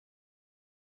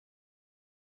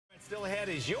Still ahead,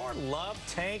 is your love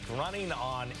tank running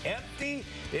on empty?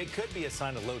 It could be a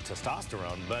sign of low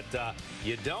testosterone, but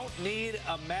you don't need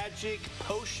a magic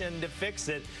potion to fix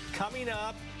it. Coming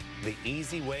up, the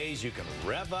easy ways you can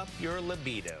rev up your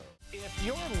libido. If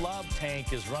your love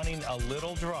tank is running a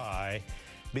little dry,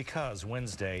 because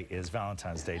Wednesday is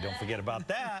Valentine's Day, don't forget about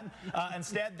that.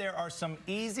 Instead, there are some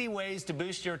easy ways to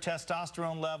boost your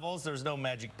testosterone levels. There's no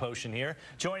magic potion here.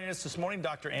 Joining us this morning,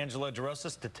 Dr. Angela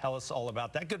DeRosa, to tell us all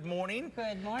about that. Good morning.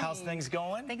 Good morning. How's things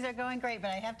going? Things are going great,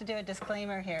 but I have to do a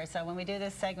disclaimer here. So when we do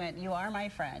this segment, you are my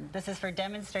friend. This is for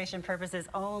demonstration purposes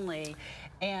only,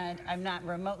 and I'm not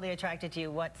remotely attracted to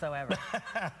you whatsoever.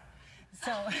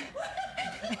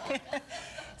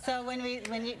 So when you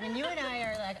and I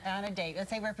are like on a date,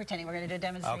 let's say we're pretending we're going to do a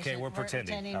demonstration. Okay, we're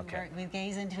pretending. Okay. We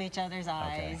gaze into each other's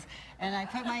eyes, and I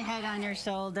put my head on your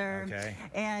shoulder,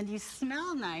 and you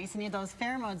smell nice, and those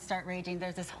pheromones start raging.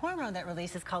 There's this hormone that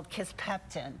releases called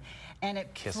kisspeptin, and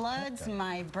it floods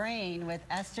my brain with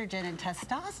estrogen and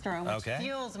testosterone, which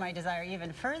fuels my desire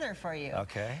even further for you.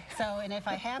 So, and if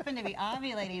I happen to be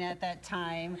ovulating at that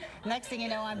time, next thing you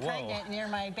know, I'm pregnant, and you're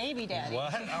my baby daddy.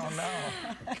 What? Oh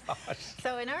no. Gosh.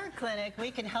 So in our clinic,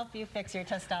 we can help you fix your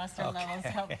testosterone levels,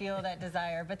 help fuel that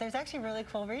desire. But there's actually really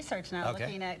cool research now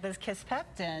looking at this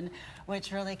kisspeptin,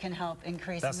 which really can help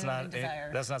increase mood and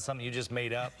desire. That's not something you just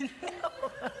made up? No,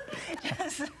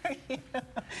 just for you.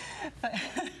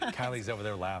 Kylie's over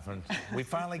there laughing. We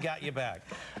finally got you back.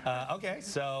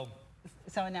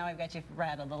 So now I've got you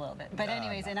rattled a little bit. But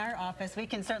anyways, in our office, we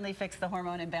can certainly fix the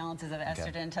hormone imbalances of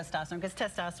estrogen and testosterone, because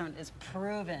testosterone is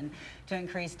proven to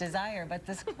increase desire. But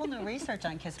this cool new research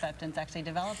on kisspeptin is actually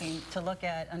developing to look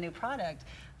at a new product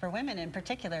for women in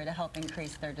particular to help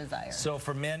increase their desire. So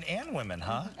for men and women,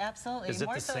 huh? Absolutely. Is it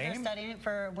More the so same? They're studying it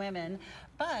for women,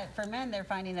 but for men they're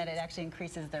finding that it actually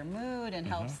increases their mood and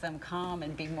helps them calm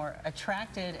and be more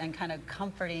attracted and kind of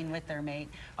comforting with their mate.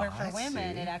 Where for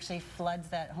women it actually floods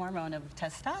that hormone of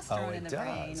testosterone in the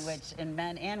brain, which in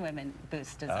men and women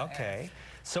boosts desire.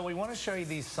 So we want to show you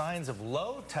these signs of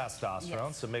low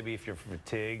testosterone. So maybe if you're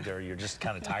fatigued or you're just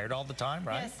kind of tired all the time,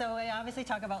 right? Yes, so we obviously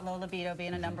talk about low libido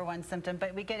being a #1 symptom,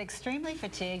 but we get extremely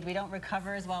fatigued. We don't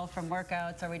recover as well from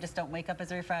workouts, or we just don't wake up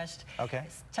as refreshed.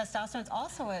 Testosterone is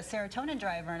also a serotonin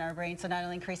driver in our brain, so not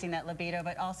only increasing that libido,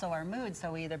 but also our mood.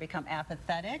 So we either become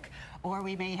apathetic, or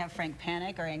we may have frank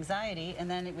panic or anxiety, and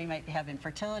then we might have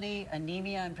infertility,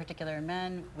 anemia, in particular in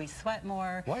men. We sweat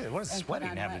more. What does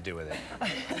sweating have to do with it?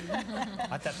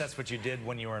 I thought that's what you did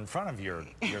when you were in front of your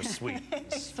sweet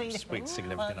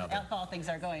significant other. Alcohol things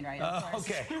are going right, of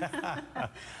course.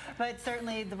 But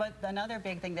certainly, another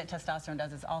big thing that testosterone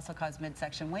does is also cause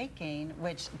midsection weight gain,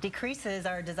 which decreases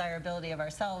our desirability of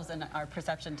ourselves and our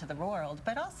perception to the world,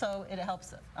 but also it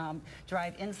helps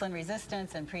drive insulin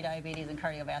resistance and prediabetes and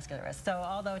cardiovascular risk. So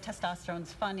although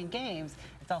testosterone's fun in games,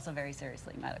 it's also very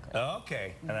seriously medical.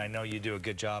 And I know you do a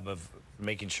good job of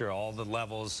making sure all the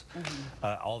levels,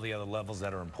 all the other levels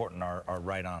that are important are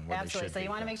right on where they should be. So you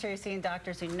want to make sure you're seeing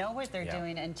doctors who know what they're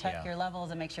doing and check your levels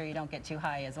and make sure you don't get too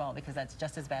high as well, because that's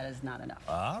just as bad as not enough.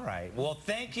 All right. Well,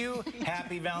 thank you.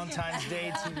 Happy Valentine's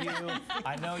Day to you.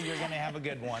 I know you're going to have a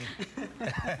good one.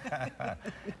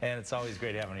 And it's always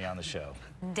great having you on the show.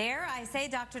 Dare I say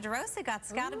Dr. DeRosa got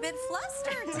Scott a bit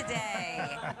flustered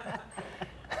today.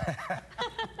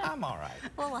 I'm all right.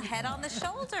 A little head on the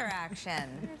shoulder action.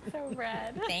 You're so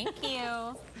red. Thank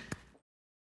you.